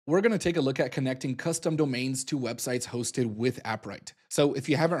We're going to take a look at connecting custom domains to websites hosted with Appwrite. So, if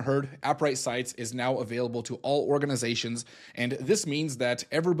you haven't heard, Appwrite Sites is now available to all organizations, and this means that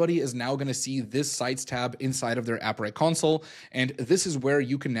everybody is now going to see this Sites tab inside of their Appwrite console, and this is where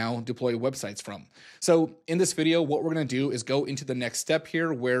you can now deploy websites from. So, in this video, what we're going to do is go into the next step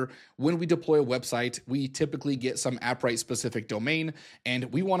here, where when we deploy a website, we typically get some Appwrite specific domain,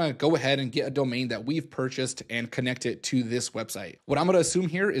 and we want to go ahead and get a domain that we've purchased and connect it to this website. What I'm going to assume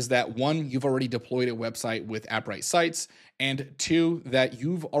here is that one, you've already deployed a website with Appwrite Sites, and two, that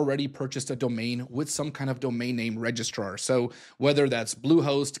you've already purchased a domain with some kind of domain name registrar. So whether that's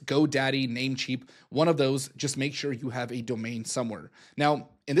Bluehost, GoDaddy, Namecheap, one of those, just make sure you have a domain somewhere. Now,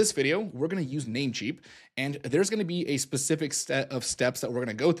 in this video, we're going to use Namecheap, and there's going to be a specific set of steps that we're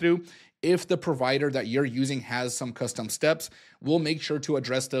going to go through. If the provider that you're using has some custom steps, we'll make sure to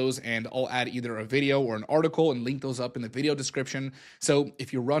address those, and I'll add either a video or an article and link those up in the video description. So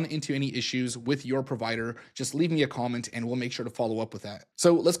if you run into any issues with your provider, just leave me a comment and we'll make sure to follow up with that.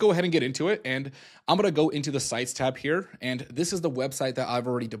 So let's go ahead and get into it. And I'm going to go into the Sites tab here, and this is the website that I've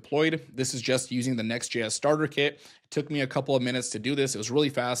already deployed. This is just using the Next.js starter kit. It took me a couple of minutes to do this. It was really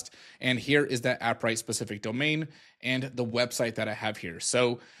fast. And here is that Appwrite specific domain and the website that I have here.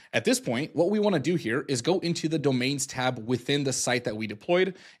 So at this point, what we want to do here is go into the domains tab within the site that we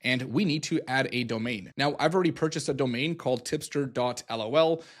deployed, and we need to add a domain. Now, I've already purchased a domain called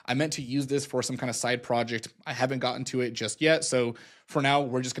tipster.lol. I meant to use this for some kind of side project. I haven't gotten to it just yet. So for now,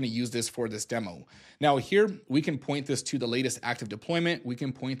 we're just going to use this for this demo. Now here, we can point this to the latest active deployment. We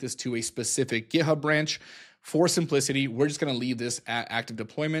can point this to a specific GitHub branch. For simplicity, we're just going to leave this at active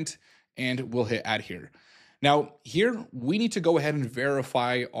deployment, and we'll hit add here. Now here, we need to go ahead and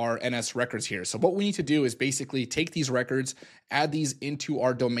verify our NS records here. So what we need to do is basically take these records, add these into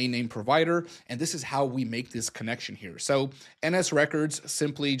our domain name provider, and this is how we make this connection here. So NS records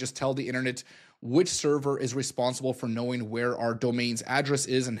simply just tell the internet which server is responsible for knowing where our domain's address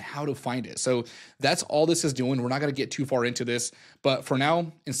is and how to find it. So that's all this is doing. We're not going to get too far into this, but for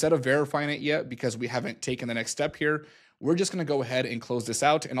now, instead of verifying it yet, because we haven't taken the next step here, we're just going to go ahead and close this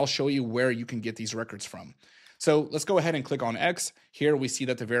out, and I'll show you where you can get these records from. So let's go ahead and click on X. Here we see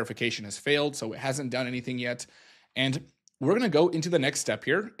that the verification has failed, so it hasn't done anything yet. And we're going to go into the next step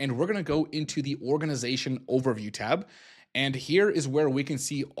here, and we're going to go into the organization overview tab. And here is where we can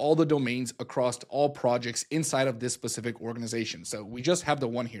see all the domains across all projects inside of this specific organization. So we just have the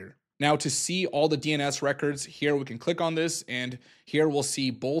one here. Now to see all the DNS records, here we can click on this, and here we'll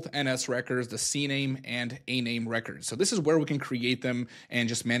see both NS records, the CNAME and ANAME records. So this is where we can create them and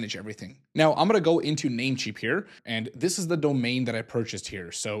just manage everything. Now I'm gonna go into Namecheap here, and this is the domain that I purchased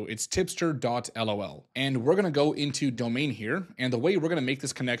here. So it's tipster.lol. And we're gonna go into domain here, and the way we're gonna make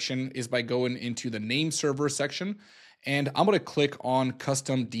this connection is by going into the name server section. And I'm going to click on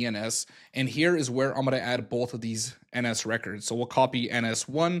custom DNS, and here is where I'm going to add both of these NS records. So we'll copy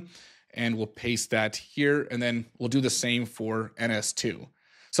NS1 and we'll paste that here, and then we'll do the same for NS2.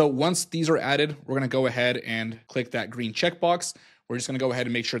 So once these are added, we're going to go ahead and click that green checkbox. We're just going to go ahead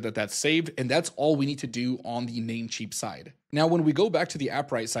and make sure that that's saved, and that's all we need to do on the Namecheap side. Now, when we go back to the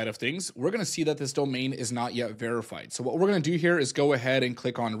Appwrite side of things, we're going to see that this domain is not yet verified. So what we're going to do here is go ahead and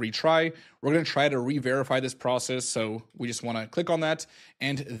click on retry. We're going to try to re-verify this process. So we just want to click on that.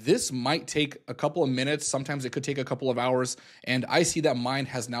 And this might take a couple of minutes. Sometimes it could take a couple of hours. And I see that mine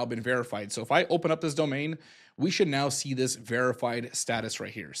has now been verified. So if I open up this domain, we should now see this verified status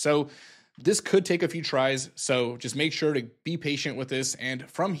right here. So this could take a few tries, so just make sure to be patient with this. And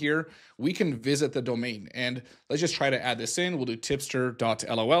from here, we can visit the domain. And let's just try to add this in. We'll do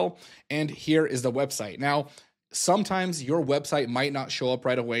tipster.lol, and here is the website. Now, sometimes your website might not show up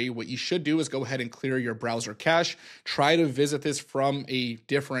right away. What you should do is go ahead and clear your browser cache. Try to visit this from a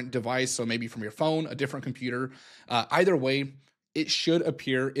different device, so maybe from your phone, a different computer. Either way, it should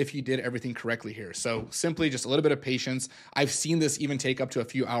appear if you did everything correctly here. So simply just a little bit of patience. I've seen this even take up to a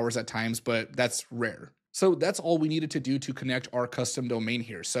few hours at times, but that's rare. So that's all we needed to do to connect our custom domain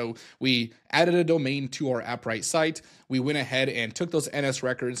here. So we added a domain to our Appwrite site. We went ahead and took those NS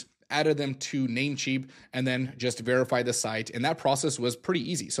records, added them to Namecheap, and then just verified the site. And that process was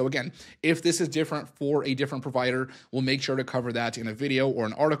pretty easy. So again, if this is different for a different provider, we'll make sure to cover that in a video or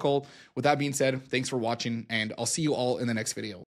an article. With that being said, thanks for watching, and I'll see you all in the next video.